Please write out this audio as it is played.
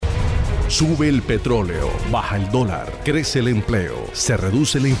Sube el petróleo, baja el dólar, crece el empleo, se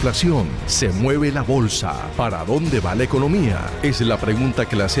reduce la inflación, se mueve la bolsa. ¿Para dónde va la economía? Es la pregunta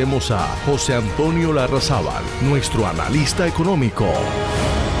que le hacemos a José Antonio Larrazábal, nuestro analista económico.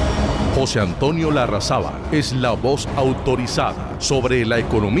 José Antonio Larrazábal es la voz autorizada sobre la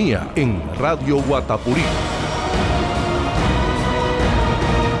economía en Radio Guatapurí.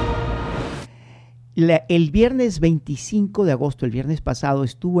 El viernes 25 de agosto, el viernes pasado,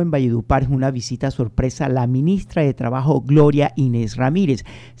 estuvo en Valledupar en una visita sorpresa la ministra de Trabajo, Gloria Inés Ramírez.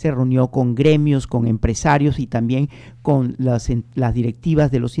 Se reunió con gremios, con empresarios y también con las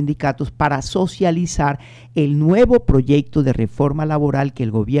directivas de los sindicatos para socializar el nuevo proyecto de reforma laboral que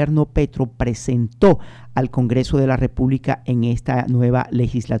el gobierno Petro presentó al Congreso de la República en esta nueva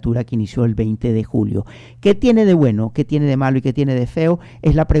legislatura que inició el 20 de julio. ¿Qué tiene de bueno, qué tiene de malo y qué tiene de feo?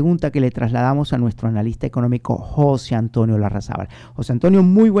 Es la pregunta que le trasladamos a nuestro analista económico José Antonio Larrazábal. José Antonio,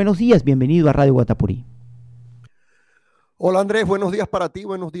 muy buenos días, bienvenido a Radio Guatapurí. Hola Andrés, buenos días para ti,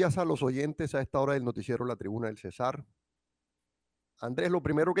 buenos días a los oyentes a esta hora del noticiero La Tribuna del Cesar. Andrés, lo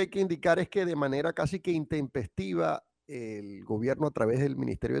primero que hay que indicar es que de manera casi que intempestiva el gobierno a través del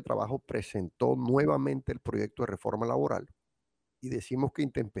Ministerio de Trabajo presentó nuevamente el proyecto de reforma laboral, y decimos que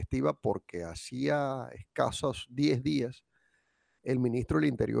intempestiva porque hacía escasos 10 días el ministro del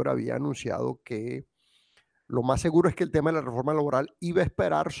Interior había anunciado que lo más seguro es que el tema de la reforma laboral iba a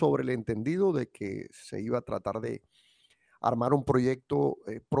esperar sobre el entendido de que se iba a tratar de armar un proyecto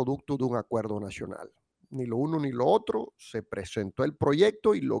producto de un acuerdo nacional. Ni lo uno ni lo otro, se presentó el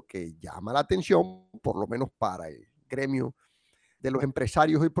proyecto y lo que llama la atención, por lo menos para el gremio de los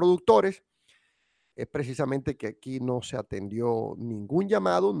empresarios y productores, es precisamente que aquí no se atendió ningún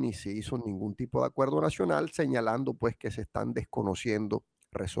llamado ni se hizo ningún tipo de acuerdo nacional, señalando pues que se están desconociendo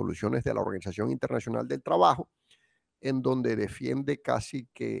resoluciones de la Organización Internacional del Trabajo, en donde defiende casi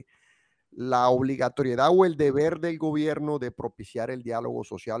que la obligatoriedad o el deber del gobierno de propiciar el diálogo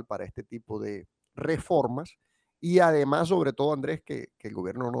social para este tipo de reformas, y además, sobre todo, Andrés, que el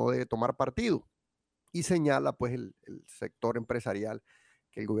gobierno no debe tomar partido, y señala pues el sector empresarial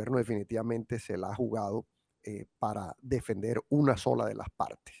que el gobierno definitivamente se la ha jugado para defender una sola de las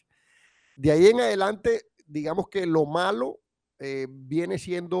partes. De ahí en adelante, digamos que lo malo viene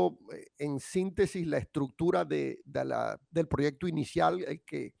siendo en síntesis la estructura del proyecto inicial, el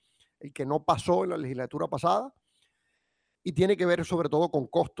que no pasó en la legislatura pasada, y tiene que ver sobre todo con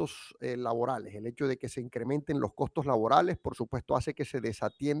costos laborales. El hecho de que se incrementen los costos laborales, por supuesto, hace que se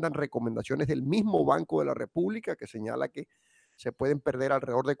desatiendan recomendaciones del mismo Banco de la República, que señala que se pueden perder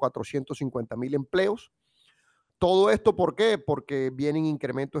alrededor de 450,000 empleos. Todo esto, ¿por qué? Porque vienen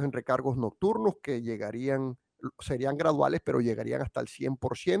incrementos en recargos nocturnos que serían graduales, pero llegarían hasta el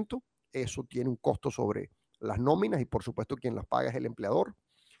 100%. Eso tiene un costo sobre las nóminas y, por supuesto, quien las paga es el empleador.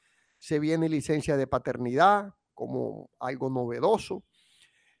 Se viene licencia de paternidad como algo novedoso.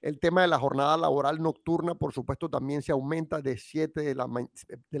 El tema de la jornada laboral nocturna, por supuesto, también se aumenta de 7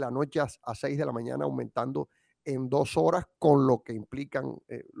 de la noche a 6 de la mañana, aumentando en 2 horas, con lo que implican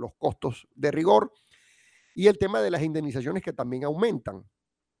los costos de rigor. Y el tema de las indemnizaciones, que también aumentan,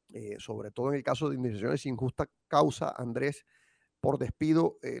 sobre todo en el caso de indemnizaciones sin justa causa, Andrés, por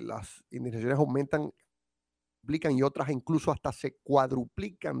despido, las indemnizaciones aumentan, duplican, y otras incluso hasta se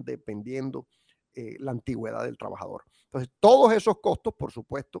cuadruplican dependiendo la antigüedad del trabajador. Entonces, todos esos costos, por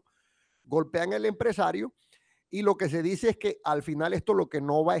supuesto, golpean al empresario, y lo que se dice es que al final esto lo que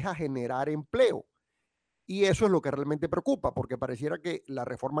no va es a generar empleo. Y eso es lo que realmente preocupa, porque pareciera que la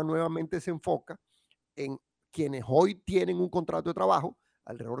reforma nuevamente se enfoca en quienes hoy tienen un contrato de trabajo,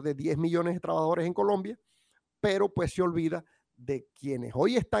 alrededor de 10 millones de trabajadores en Colombia, pero pues se olvida de quienes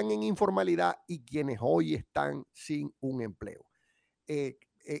hoy están en informalidad y quienes hoy están sin un empleo.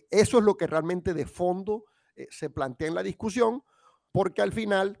 Eso es lo que realmente de fondo se plantea en la discusión, porque al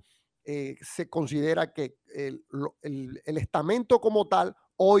final se considera que el estamento como tal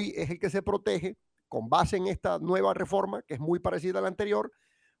hoy es el que se protege con base en esta nueva reforma, que es muy parecida a la anterior,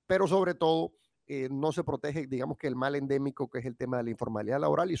 pero sobre todo no se protege, digamos, que el mal endémico, que es el tema de la informalidad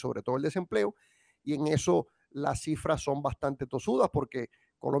laboral y sobre todo el desempleo, y en eso las cifras son bastante tosudas, porque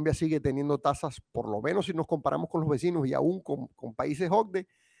Colombia sigue teniendo tasas, por lo menos si nos comparamos con los vecinos y aún con países OCDE,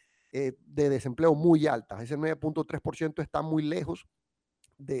 de desempleo muy altas. Ese 9.3% está muy lejos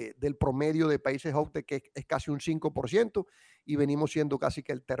del promedio de países OCDE, que es casi un 5%, y venimos siendo casi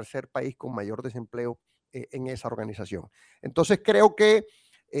que el tercer país con mayor desempleo en esa organización. Entonces creo que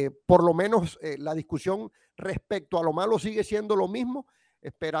por lo menos la discusión respecto a lo malo sigue siendo lo mismo,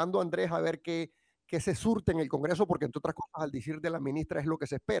 esperando, Andrés, a ver qué se surte en el Congreso, porque entre otras cosas, al decir de la ministra, es lo que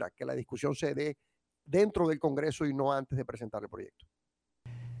se espera, que la discusión se dé dentro del Congreso y no antes de presentar el proyecto.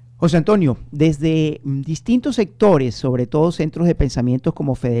 José Antonio, desde distintos sectores, sobre todo centros de pensamientos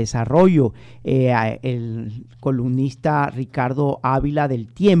como Fedesarrollo, el columnista Ricardo Ávila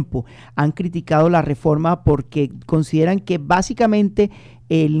del Tiempo, han criticado la reforma porque consideran que básicamente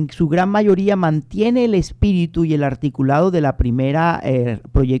en su gran mayoría mantiene el espíritu y el articulado de la primera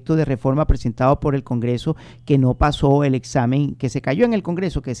proyecto de reforma presentado por el Congreso, que no pasó el examen, que se cayó en el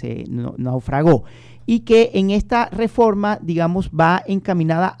Congreso, que se naufragó, y que en esta reforma, digamos, va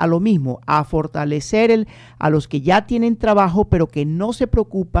encaminada a lo mismo, a fortalecer a los que ya tienen trabajo, pero que no se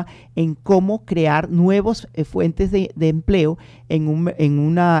preocupa en cómo crear nuevas fuentes de empleo en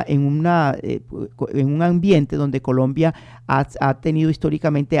un ambiente donde Colombia ha tenido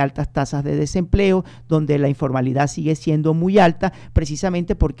históricamente altas tasas de desempleo, donde la informalidad sigue siendo muy alta,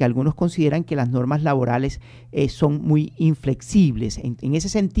 precisamente porque algunos consideran que las normas laborales son muy inflexibles. En ese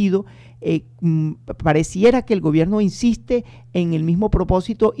sentido, pareciera que el gobierno insiste en el mismo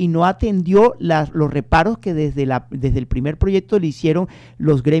propósito y no atendió los reparos que desde el primer proyecto le hicieron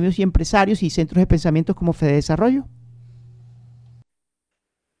los gremios y empresarios y centros de pensamientos como Fedesarrollo.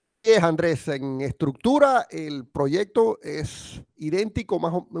 Andrés, en estructura el proyecto es idéntico,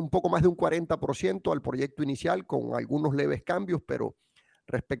 un poco más de un 40% al proyecto inicial, con algunos leves cambios, pero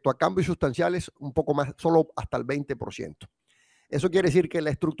respecto a cambios sustanciales, un poco más, solo hasta el 20%. Eso quiere decir que la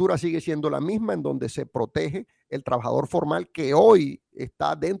estructura sigue siendo la misma, en donde se protege el trabajador formal que hoy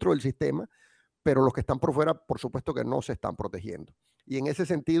está dentro del sistema, pero los que están por fuera, por supuesto que no se están protegiendo. Y en ese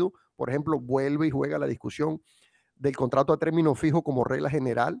sentido, por ejemplo, vuelve y juega la discusión del contrato a término fijo como regla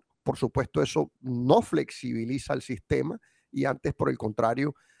general. Por supuesto, eso no flexibiliza el sistema y antes, por el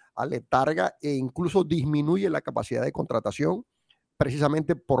contrario, aletarga e incluso disminuye la capacidad de contratación,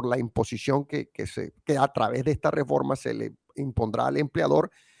 precisamente por la imposición que a través de esta reforma se le impondrá al empleador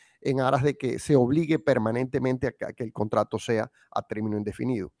en aras de que se obligue permanentemente a que el contrato sea a término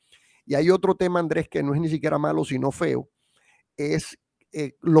indefinido. Y hay otro tema, Andrés, que no es ni siquiera malo, sino feo, es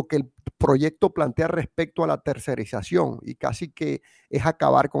lo que el proyecto plantea respecto a la tercerización, y casi que es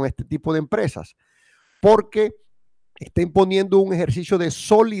acabar con este tipo de empresas, porque está imponiendo un ejercicio de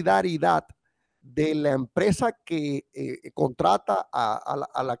solidaridad de la empresa que contrata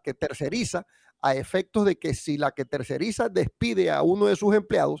a la que terceriza, a efectos de que si la que terceriza despide a uno de sus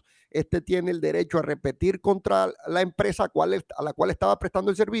empleados, este tiene el derecho a repetir contra la empresa a la cual estaba prestando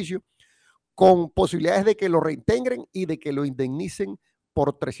el servicio, con posibilidades de que lo reintegren y de que lo indemnicen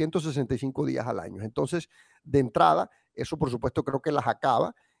por 365 días al año. Entonces, de entrada, eso por supuesto creo que las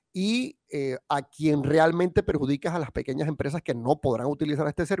acaba, y a quien realmente perjudica es a las pequeñas empresas que no podrán utilizar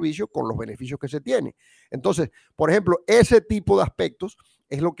este servicio con los beneficios que se tiene. Entonces, por ejemplo, ese tipo de aspectos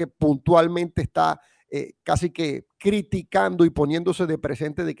es lo que puntualmente está casi que criticando y poniéndose de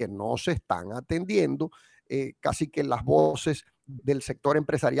presente de que no se están atendiendo casi que las voces del sector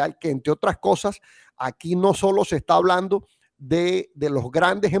empresarial, que entre otras cosas, aquí no solo se está hablando de los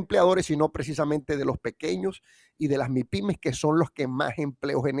grandes empleadores, sino precisamente de los pequeños y de las MIPYMES, que son los que más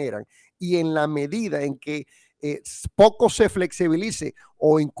empleo generan. Y en la medida en que poco se flexibilice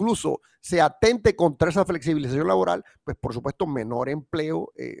o incluso se atente contra esa flexibilización laboral, pues por supuesto menor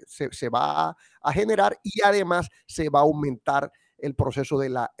empleo se va a generar, y además se va a aumentar el proceso de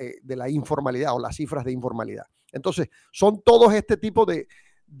la informalidad o las cifras de informalidad. Entonces, son todos este tipo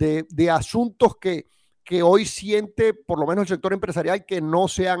de asuntos que hoy siente por lo menos el sector empresarial que no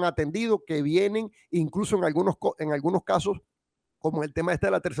se han atendido, que vienen incluso en algunos casos, como el tema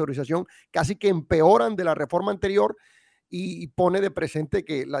de la tercerización, casi que empeoran de la reforma anterior, y pone de presente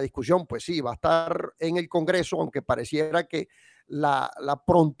que la discusión, pues sí, va a estar en el Congreso, aunque pareciera que la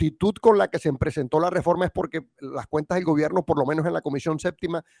prontitud con la que se presentó la reforma es porque las cuentas del gobierno, por lo menos en la Comisión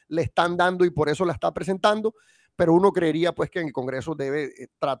Séptima, le están dando y por eso la está presentando, pero uno creería pues que en el Congreso debe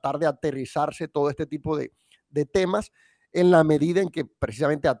tratar de aterrizarse todo este tipo de temas, en la medida en que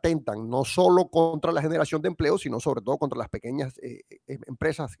precisamente atentan no solo contra la generación de empleo, sino sobre todo contra las pequeñas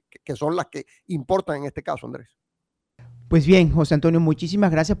empresas que son las que importan en este caso, Andrés. Pues bien, José Antonio,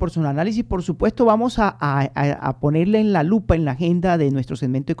 muchísimas gracias por su análisis. Por supuesto, vamos a ponerle en la lupa, en la agenda de nuestro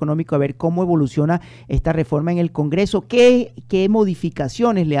segmento económico, a ver cómo evoluciona esta reforma en el Congreso, qué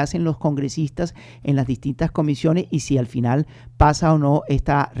modificaciones le hacen los congresistas en las distintas comisiones, y si al final pasa o no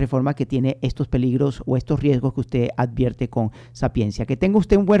esta reforma que tiene estos peligros o estos riesgos que usted advierte con sapiencia. Que tenga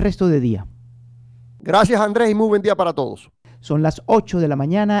usted un buen resto de día. Gracias, Andrés, y muy buen día para todos. Son las 8 de la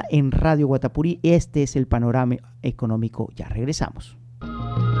mañana en Radio Guatapurí. Este es el panorama económico. Ya regresamos.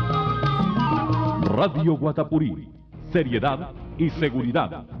 Radio Guatapurí. Seriedad y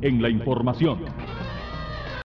seguridad en la información.